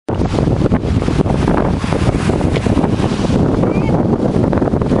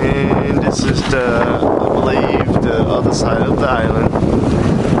other side of the island.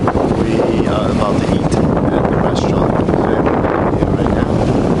 We are about to eat at the restaurant here right now.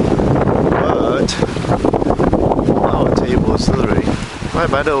 But our table is literally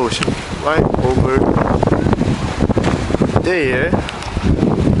right by the ocean, right over there.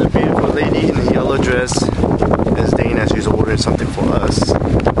 The beautiful lady in the yellow dress is Dana. She's ordering something for us.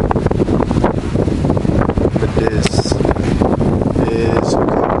 But this is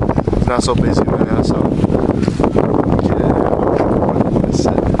not so busy right now, so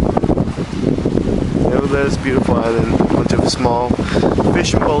nevertheless, beautiful island, a bunch of small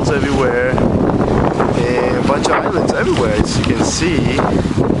fishing boats everywhere, and a bunch of islands everywhere. As you can see,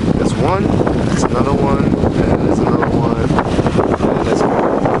 there's one, there's another one, and there's another one, and there's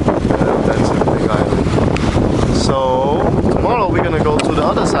that's a big island. So tomorrow we're gonna go to the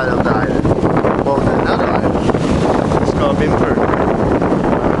other side of the island. Well, another island. It's called Bimper.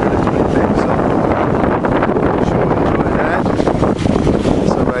 It's pretty big, so you should enjoy that.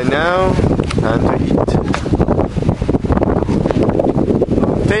 So right now, time to eat.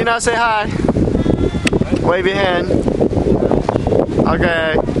 Dana, say hi. Wave your hand.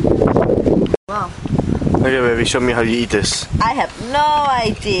 Okay. Wow. Okay, baby, show me how you eat this. I have no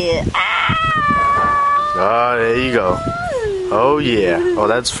idea. Ah, there you go. Oh yeah. Oh,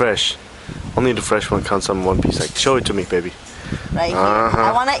 that's fresh. Only the fresh one comes on one piece. Like, show it to me, baby. Right here.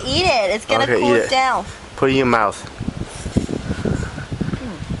 I want to eat it. It's gonna cool it down. Put it in your mouth.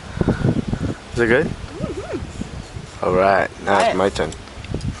 Is it good? All right. Now it's my turn.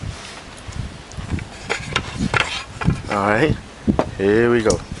 All right. Here we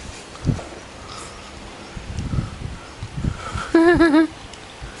go.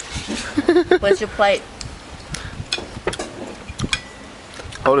 Where's your plate?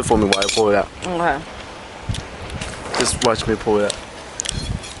 Hold it for me while I pull it out. Okay. Just watch me pull it out.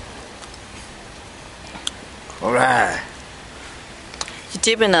 All right. You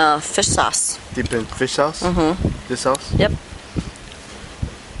dip in a fish sauce. Dip in fish sauce? Mm-hmm. This sauce? Yep.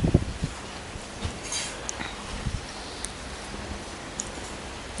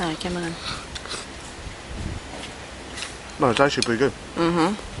 Alright, come on. No, it's actually pretty good.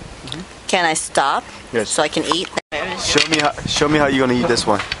 Can I stop? Yes. So I can eat? Show me how you're gonna eat this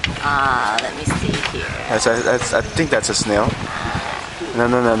one. Let me see here. I think that's a snail.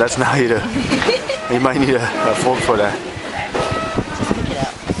 No, that's not either. You might need a fork for that. Just pick it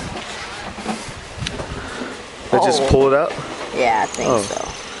up. Let's just pull it out? Yeah, I think so.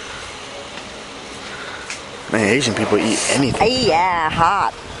 Man, Asian people eat anything. Yeah,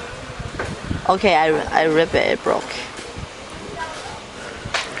 hot. Okay, I rip it, it broke.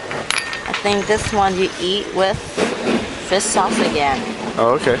 I think this one you eat with fish sauce again.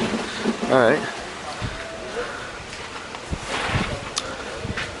 Oh, okay. Alright.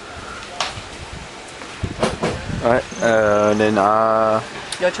 Alright, then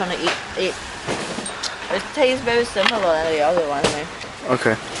You're trying to eat. It tastes very similar than the other one.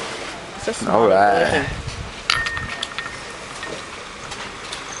 okay. It's a smaller version.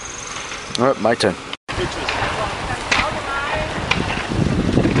 Alright, my turn.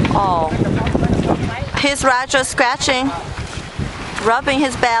 Oh. Here's Roger scratching, rubbing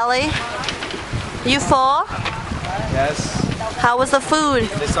his belly. You full? Yes. How was the food?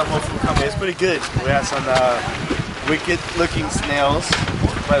 There's some more food coming. It's pretty good. We have some wicked looking snails,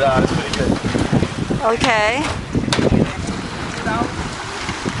 but it's pretty good. Okay.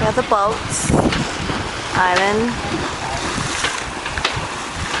 We have the boats. Island.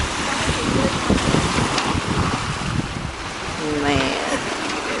 Man.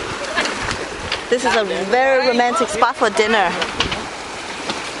 This is a very romantic spot for dinner.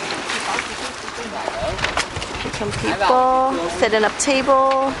 Some people setting up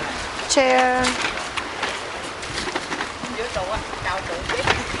table, chair.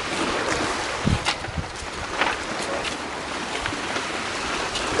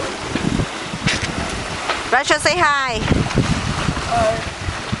 Rasha, say hi.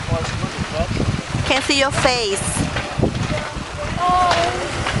 Can't see your face.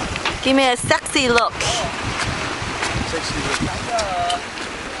 Give me a sexy look. Sexy look.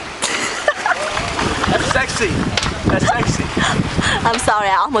 That's sexy. That's sexy. I'm sorry,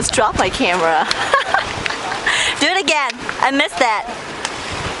 I almost dropped my camera. Do it again. I missed that.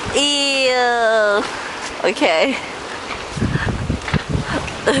 Ew. Okay.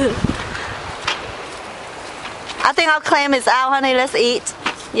 I think our clam is out, honey. Let's eat.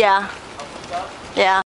 Yeah. Yeah.